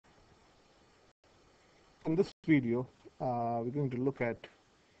In this video, we're going to look at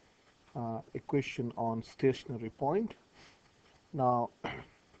a question on stationary point. Now,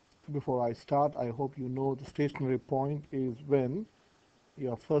 before I start, I hope you know the stationary point is when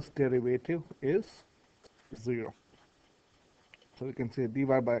your first derivative is 0. So we can say dy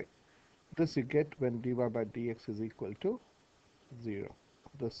by this you get when dy by dx is equal to 0.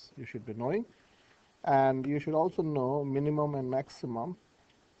 This you should be knowing. And you should also know minimum and maximum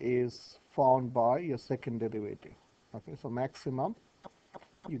is found by your second derivative. Okay, so maximum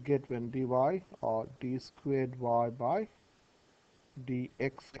you get when dy or d squared y by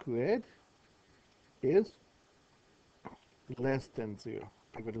dx squared is less than 0.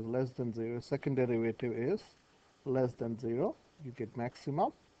 If it is less than 0, second derivative is less than 0, you get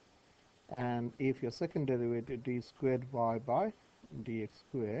maximum. And if your second derivative d squared y by dx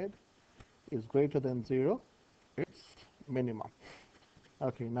squared is greater than 0, it's minimum.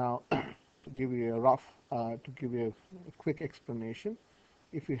 Okay, now to give you a quick explanation,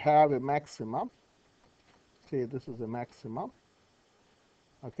 if you have a maximum, say this is a maximum,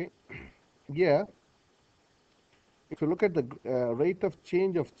 okay, here, if you look at the rate of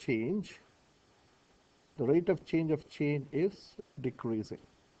change, the rate of change is decreasing,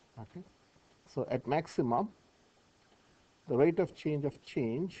 okay. So at maximum, the rate of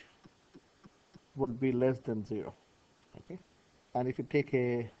change would be less than 0, okay. And if you take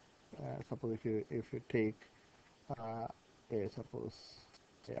a suppose if you take suppose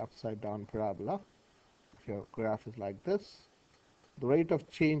a upside down parabola, if your graph is like this, the rate of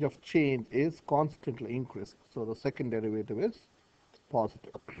change is constantly increasing. So the second derivative is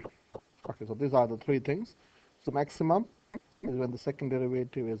positive. Okay, so these are the three things. So maximum is when the second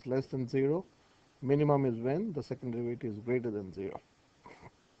derivative is less than 0. Minimum is when the second derivative is greater than 0.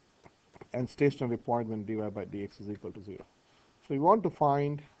 And stationary point when dy by dx is equal to 0. So you want to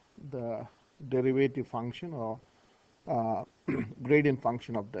find the derivative function or gradient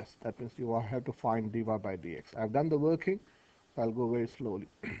function of this. That means you have to find dy by dx. I've done the working, so I'll go very slowly.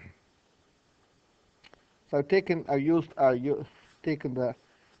 So I've taken the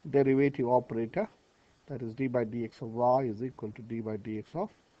derivative operator, that is d by dx of y is equal to d by dx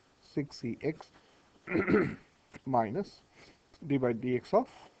of 6ex minus d by dx of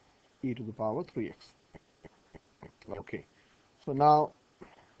e to the power 3x. Okay, so now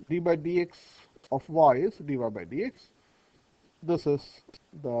d by dx of y is dy by dx. This is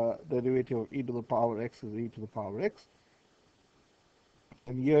the derivative of e to the power x is e to the power x.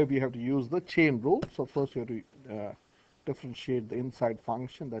 And here we have to use the chain rule. So first you have to differentiate the inside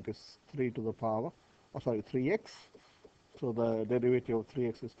function, that is 3x. So the derivative of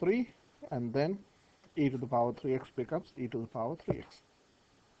 3x is 3, and then e to the power 3x becomes e to the power 3x.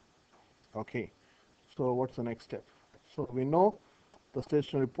 Okay, so what's the next step? So we know the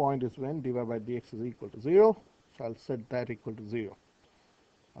stationary point is when dy by dx is equal to 0. So I'll set that equal to 0.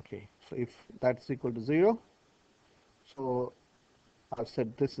 Okay, so if that's equal to 0, so I've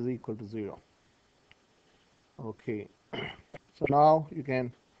said this is equal to 0. Okay, so now you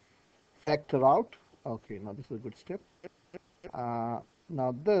can factor out. Okay, now this is a good step.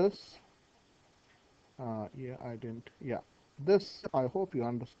 Now this, this I hope you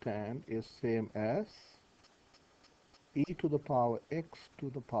understand is same as e to the power x to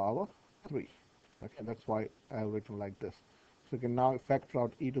the power 3. Okay, that's why I have written like this. So you can now factor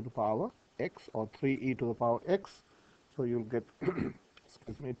out e to the power x or 3e to the power x. So you'll get,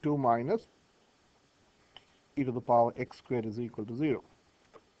 excuse me, 2 minus e to the power x squared is equal to 0.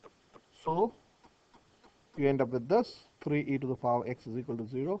 So you end up with this, 3e to the power x is equal to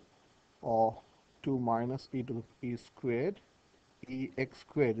 0, or 2 minus e to the e squared, ex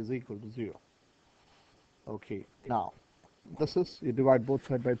squared is equal to 0. Okay, now this is, you divide both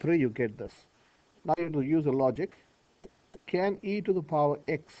sides by 3, you get this. Now you have to use a logic. Can e to the power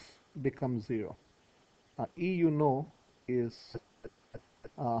x become 0? E you know is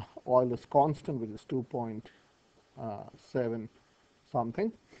Euler's constant, which is 2.7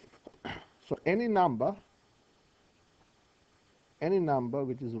 something. So any number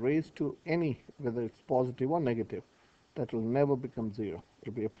which is raised to any, whether it's positive or negative, that will never become 0. It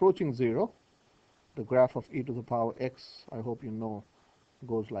will be approaching 0. The graph of e to the power x, I hope you know,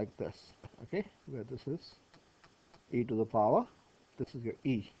 goes like this, okay, where this is e to the power, this is your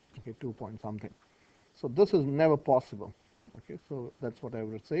e, okay, 2 point something. So this is never possible, okay, so that's what I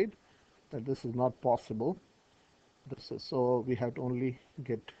would have said, that this is not possible. This is, so we have to only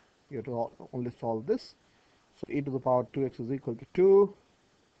only solve this. So e to the power 2x is equal to 2.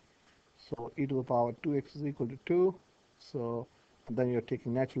 So e to the power 2x is equal to 2. So then you're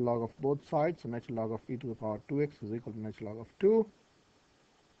taking natural log of both sides. So natural log of e to the power 2x is equal to natural log of 2.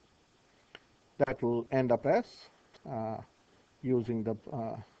 that will end up as using the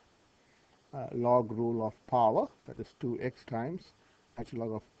log rule of power, that is 2x times natural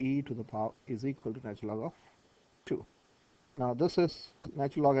log of e to the power is equal to natural log of 2. Now this is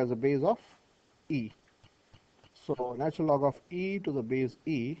natural log as a base of e. So natural log of e to the base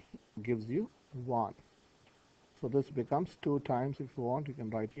e gives you 1. So this becomes 2 times, if you want, you can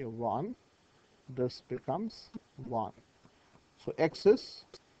write here 1. This becomes 1. So x is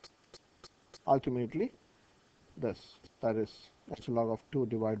ultimately this, that is natural log of 2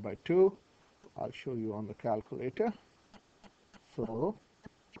 divided by 2. I'll show you on the calculator. So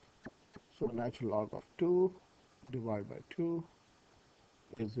natural log of 2 divided by 2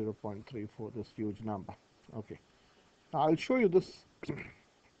 is 0.34, this huge number. Okay. Now I'll show you this.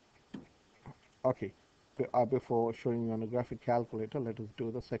 Okay. Before showing you on a graphic calculator, let us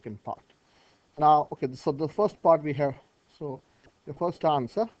do the second part. Now, okay, so the first part we have, so the first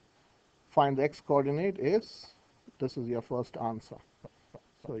answer, find the x coordinate is, this is your first answer.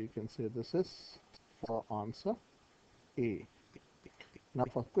 So you can say this is for answer A. Now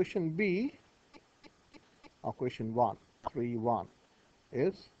for question B, or question 1, 3, 1,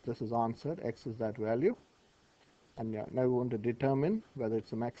 is, this is answered, x is that value. And now we want to determine whether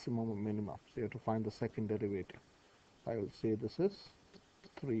it's a maximum or minimum. So you have to find the second derivative. I will say this is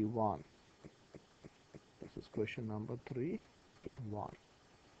 3, 1. This is question number 3, 1.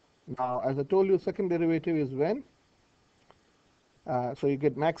 Now, as I told you, second derivative is when, so you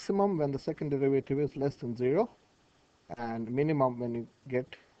get maximum when the second derivative is less than 0, and minimum when you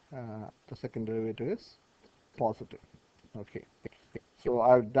get the second derivative is positive. Okay. So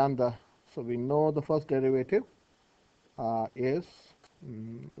I've done the, so we know the first derivative is,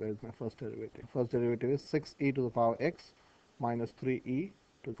 where is my first derivative? First derivative is 6e to the power x minus 3e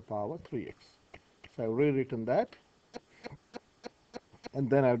to the power 3x. So I've rewritten that, and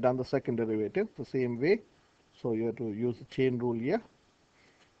then I've done the second derivative the same way. So you have to use the chain rule here,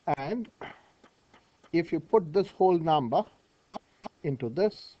 and if you put this whole number into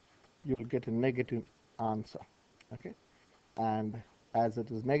this, you will get a negative answer. Okay, and as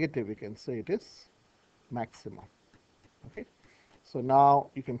it is negative, we can say it is maximum. Okay, so now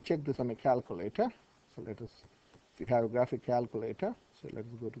you can check this on a calculator. So let us, if you have a graphic calculator, so let's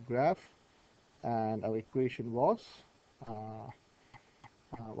go to graph, and our equation was,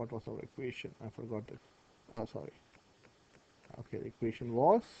 what was our equation? I forgot it. Oh, sorry. Okay, the equation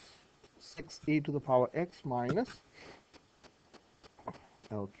was 6e to the power x minus,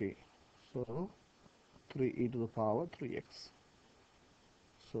 okay, so 3e to the power 3x.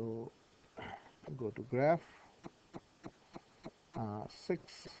 So go to graph, 6e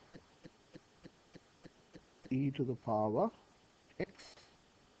to the power x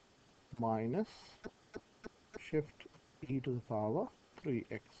minus shift e to the power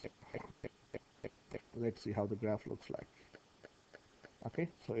 3x. Let's see how the graph looks like. Okay,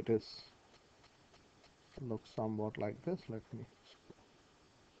 so it is, looks somewhat like this. Let me,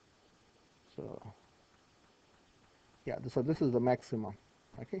 so yeah, so this is the maximum.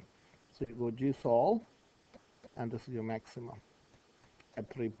 Okay, so you go G solve, and this is your maximum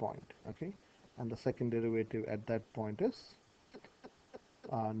at 3 point. Okay, and the second derivative at that point is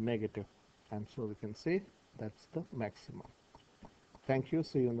negative, and so we can say that's the maximum. Thank you.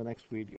 See you in the next video.